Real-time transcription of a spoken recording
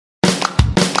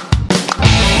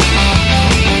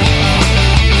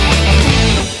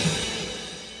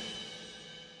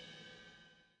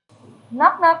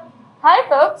Knock knock. Hi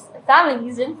folks,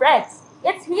 families and friends.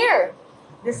 It's here.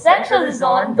 The Central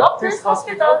Luzon Doctors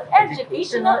Hospital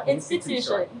Educational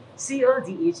Institution.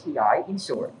 Cldh EI in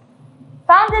short.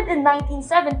 Founded in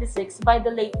 1976 by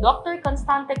the late Dr.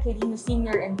 Constante Quirino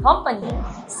Sr. and Company,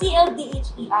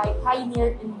 Cldh EI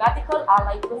pioneered in medical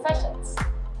allied professions.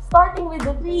 Starting with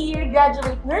the 3-year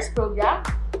graduate nurse program,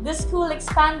 the school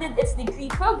expanded its degree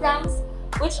programs,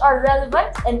 which are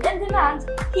relevant and in demand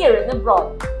here and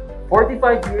abroad.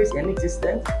 45 years in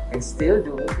existence and still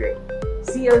doing great.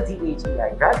 Cldh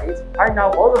EI graduates are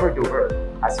now all over the world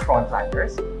as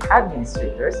frontliners,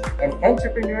 administrators, and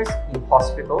entrepreneurs in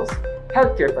hospitals,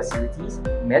 healthcare facilities,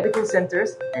 medical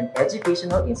centers, and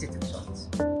educational institutions.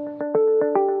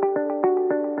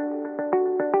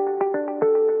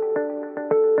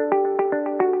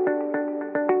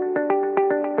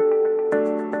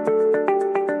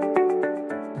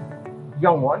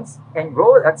 Young ones,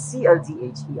 enroll at Cldh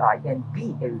EI and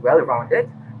be a well-rounded,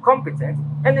 competent,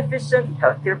 and efficient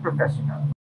healthcare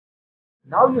professional.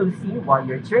 Now you'll see why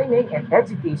your training and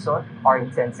education are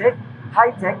intensive,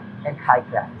 high-tech, and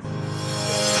high-class.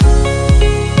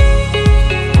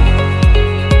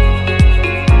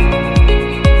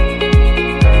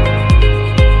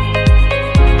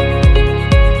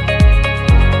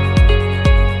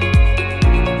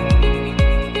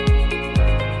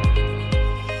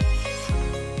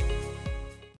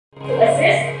 To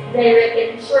assist, direct,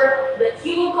 and ensure that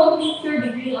you will complete your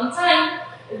degree on time,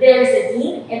 there is a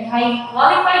dean and highly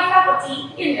qualified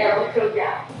faculty in every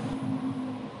program.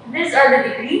 These are the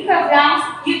degree programs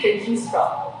you can choose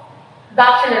from.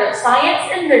 Bachelor of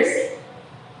Science in Nursing.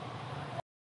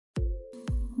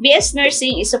 BS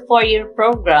Nursing is a 4-year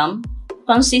program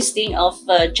consisting of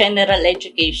general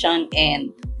education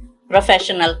and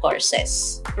professional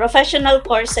courses. Professional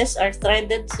courses are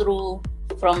threaded through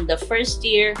from the first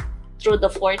year through the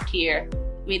 4th year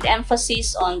with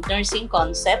emphasis on nursing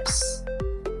concepts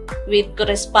with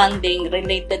corresponding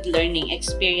related learning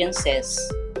experiences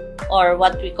or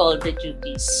what we call the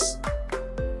duties.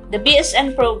 The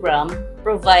BSN program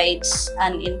provides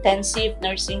an intensive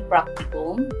nursing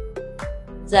practicum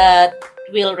that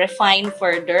will refine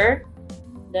further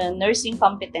the nursing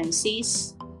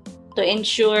competencies to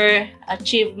ensure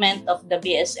achievement of the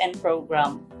BSN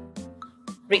program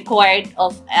required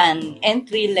of an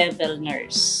entry-level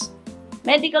nurse.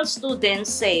 Medical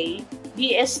students say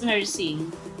BS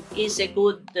Nursing is a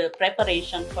good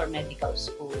preparation for medical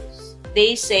schools.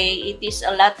 They say it is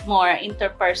a lot more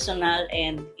interpersonal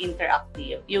and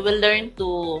interactive. You will learn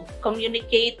to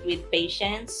communicate with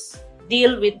patients,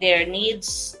 deal with their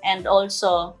needs, and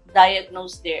also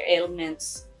diagnose their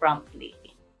ailments promptly.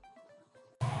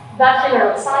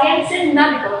 Bachelor of Science in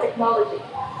Medical Technology.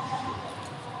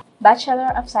 Bachelor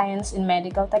of Science in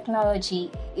Medical Technology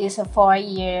is a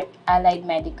 4-year allied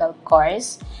medical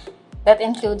course that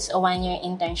includes a 1-year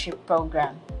internship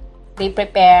program. They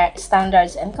prepare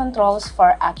standards and controls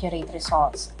for accurate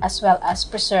results, as well as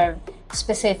preserve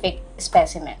specific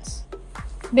specimens.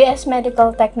 BS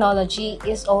Medical Technology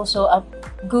is also a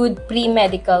good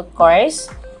pre-medical course.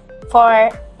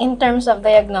 In terms of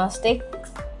diagnostics,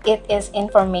 it is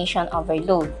information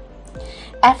overload.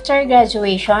 After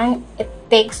graduation, it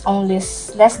takes only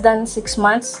less than 6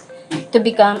 months to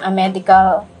become a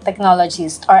medical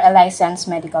technologist or a licensed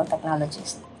medical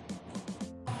technologist.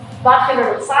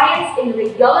 Bachelor of Science in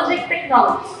Radiologic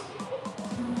Technology.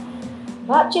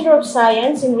 Bachelor of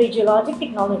Science in Radiologic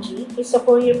Technology is a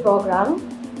 4-year program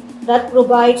that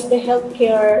provides the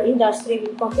healthcare industry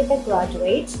with competent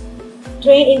graduates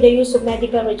trained in the use of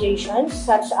medical radiation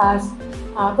such as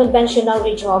conventional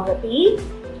radiography,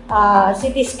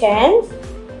 CT scan,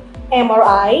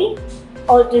 MRI,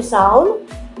 ultrasound,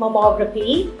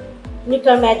 mammography,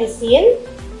 nuclear medicine,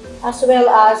 as well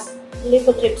as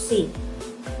lithotripsy.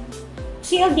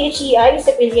 Cldh EI is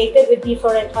affiliated with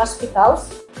different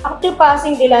hospitals. After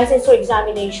passing the licensure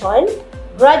examination,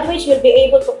 graduates will be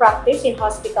able to practice in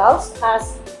hospitals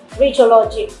as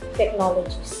radiologic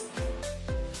technologists.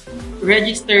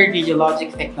 Registered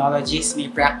radiologic technologists may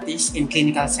practice in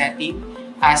clinical setting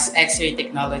as X-ray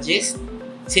technologist,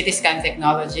 CT scan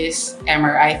technologist,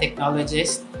 MRI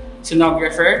technologist,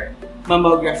 sonographer,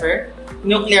 mammographer,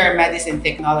 nuclear medicine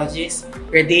technologist,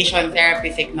 radiation therapy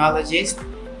technologist,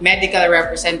 medical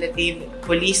representative,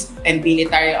 police and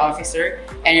military officer,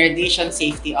 and radiation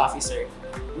safety officer.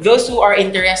 Those who are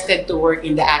interested to work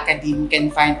in the academy can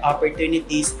find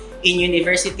opportunities in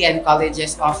university and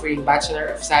colleges offering Bachelor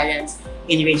of Science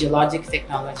in Radiologic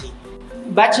Technology.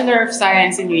 Bachelor of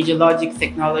Science in Radiologic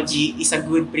Technology is a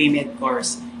good pre-med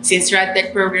course. Since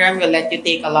Radiologic program will let you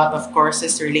take a lot of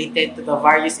courses related to the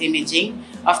various imaging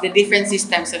of the different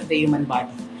systems of the human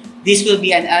body. This will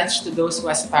be an edge to those who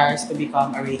aspire to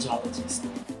become a radiologist.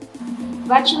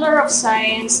 Bachelor of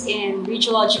Science in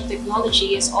Radiologic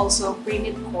Technology is also a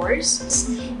pre-med course.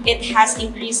 It has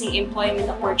increasing employment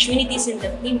opportunities in the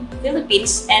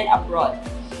Philippines and abroad,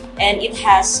 and it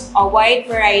has a wide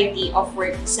variety of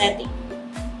work setting.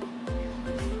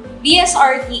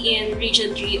 BSRT in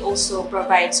Region 3 also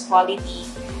provides quality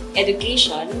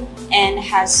education and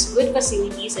has good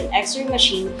facilities and X-ray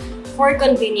machine for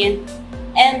convenient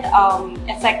and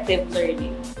effective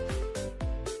learning.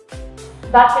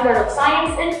 Bachelor of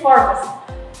Science in Pharmacy.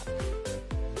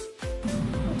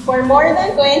 For more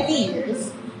than 20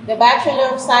 years, the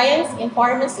Bachelor of Science in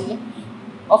Pharmacy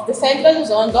of the Central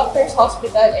Luzon Doctors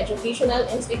Hospital Educational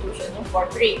Institution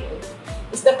Incorporated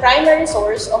is the primary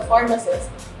source of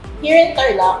pharmacists here in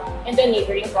Tarlac and the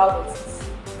neighboring provinces.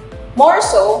 More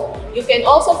so, you can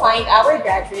also find our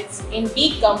graduates in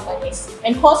big companies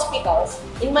and hospitals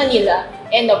in Manila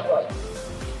and abroad.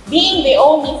 Being the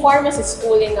only pharmacy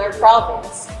school in our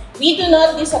province, we do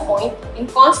not disappoint in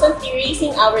constantly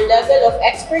raising our level of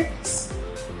expertise,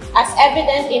 as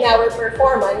evident in our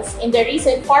performance in the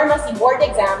recent pharmacy board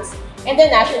exams and the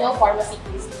National Pharmacy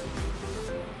Quiz.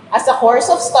 As a course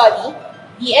of study,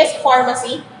 BS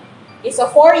Pharmacy is a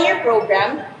 4-year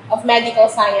program of medical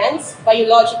science,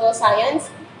 biological science,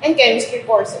 and chemistry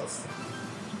courses.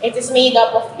 It is made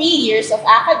up of 3 years of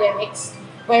academics,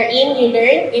 wherein you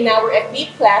learn in our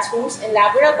equipped classrooms and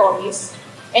laboratories,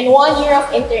 and 1 year of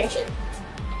internship,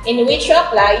 in which you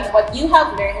apply what you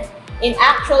have learned in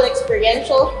actual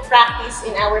experiential practice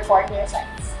in our partner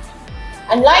sites.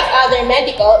 Unlike other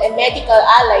medical and medical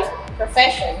allied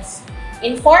professions,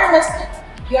 in pharmacy,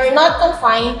 you are not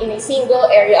confined in a single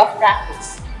area of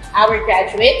practice. Our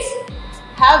graduates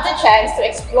have the chance to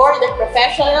explore their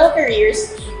professional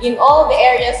careers in all the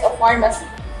areas of pharmacy,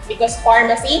 because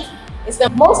pharmacy is the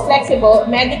most flexible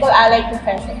medical allied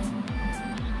profession.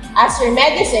 As your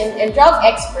medicine and drug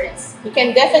experts, you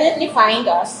can definitely find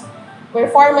us where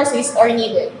pharmacists are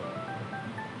needed.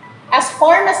 As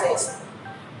pharmacists,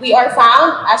 we are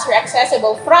found as your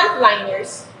accessible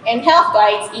frontliners and health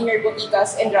guides in your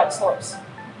boutiques and drugstores.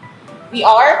 We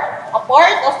are a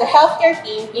part of the healthcare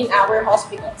team in our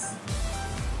hospitals.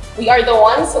 We are the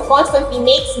ones who constantly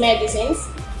makes medicines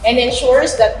and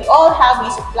ensures that we all have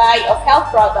a supply of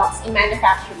health products in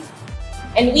manufacturing.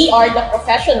 And we are the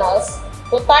professionals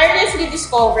who tirelessly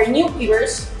discover new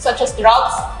cures such as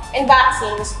drugs and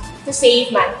vaccines to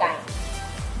save mankind.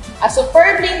 A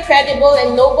superbly incredible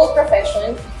and noble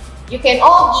profession, you can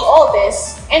all be all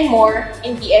this and more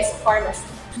in BS Pharmacy.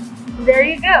 There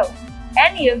you go.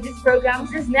 Any of these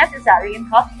programs is necessary in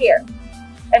healthcare.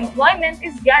 Employment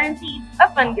is guaranteed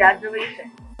upon graduation.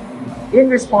 In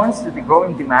response to the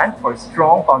growing demand for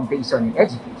strong foundation in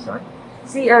education,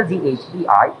 Cldh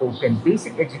EI opened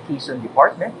Basic Education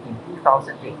Department in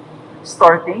 2008,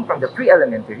 starting from the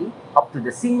pre-elementary up to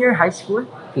the senior high school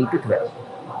K-12.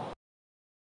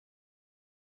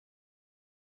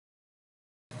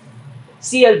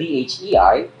 Cldh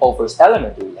EI offers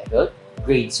elementary level,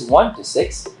 grades 1 to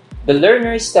 6, the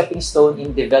learner's stepping stone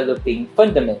in developing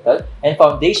fundamental and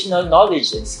foundational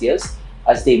knowledge and skills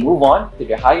as they move on to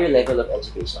the higher level of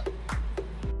education.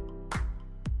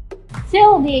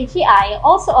 Cldh EI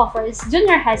also offers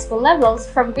junior high school levels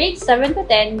from grades 7 to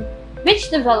 10,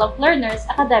 which develop learners'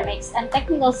 academics and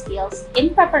technical skills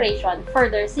in preparation for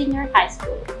their senior high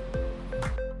school.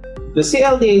 The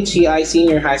Cldh EI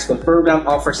Senior High School program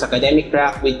offers academic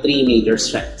track with 3 major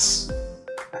strengths: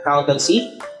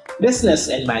 accountancy, business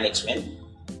and management,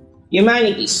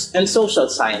 humanities and social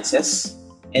sciences,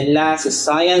 and last is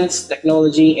science,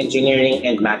 technology, engineering,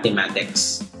 and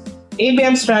mathematics.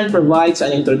 ABM Strand provides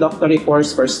an introductory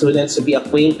course for students to be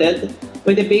acquainted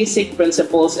with the basic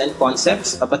principles and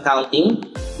concepts of accounting,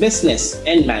 business,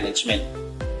 and management.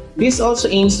 This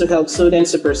also aims to help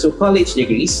students to pursue college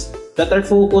degrees that are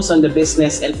focused on the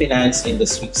business and finance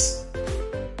industries.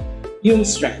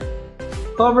 Strand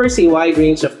covers a wide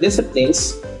range of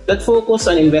disciplines that focus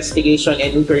on investigation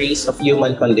and inquiries of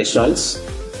human conditions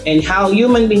and how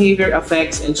human behavior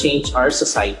affects and changes our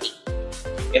society.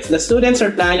 If the students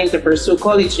are planning to pursue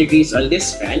college degrees on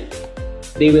this strand,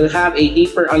 they will have a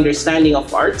deeper understanding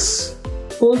of arts,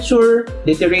 culture,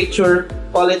 literature,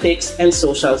 politics, and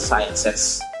social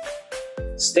sciences.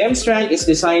 STEM strand is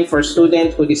designed for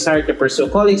students who desire to pursue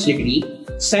college degree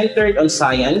centered on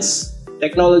science,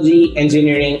 technology,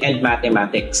 engineering, and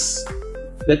mathematics.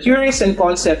 The theories and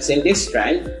concepts in this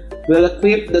strand will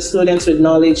equip the students with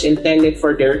knowledge intended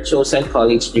for their chosen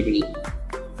college degree.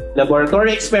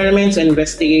 Laboratory experiments and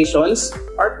investigations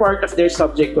are part of their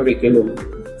subject curriculum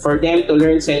for them to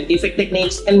learn scientific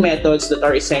techniques and methods that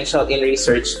are essential in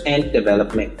research and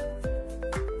development.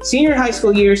 Senior high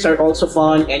school years are also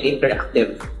fun and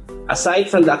interactive. Aside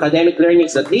from the academic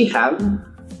learnings that they have,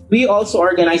 we also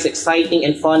organize exciting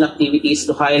and fun activities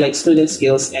to highlight student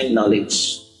skills and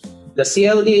knowledge. The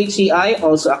Cldh EI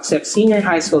also accepts senior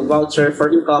high school voucher for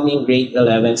incoming grade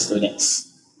 11 students.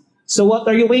 So what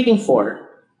are you waiting for?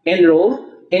 Enroll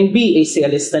and be a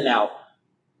CLista now.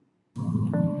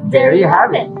 There you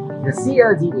have it. The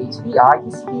Cldh EI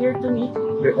is here to meet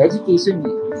your education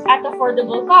needs at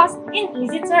affordable cost in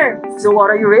easy terms. So what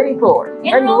are you waiting for?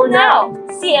 Enroll now!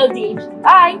 Cldh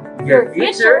EI, your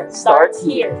future starts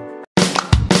here.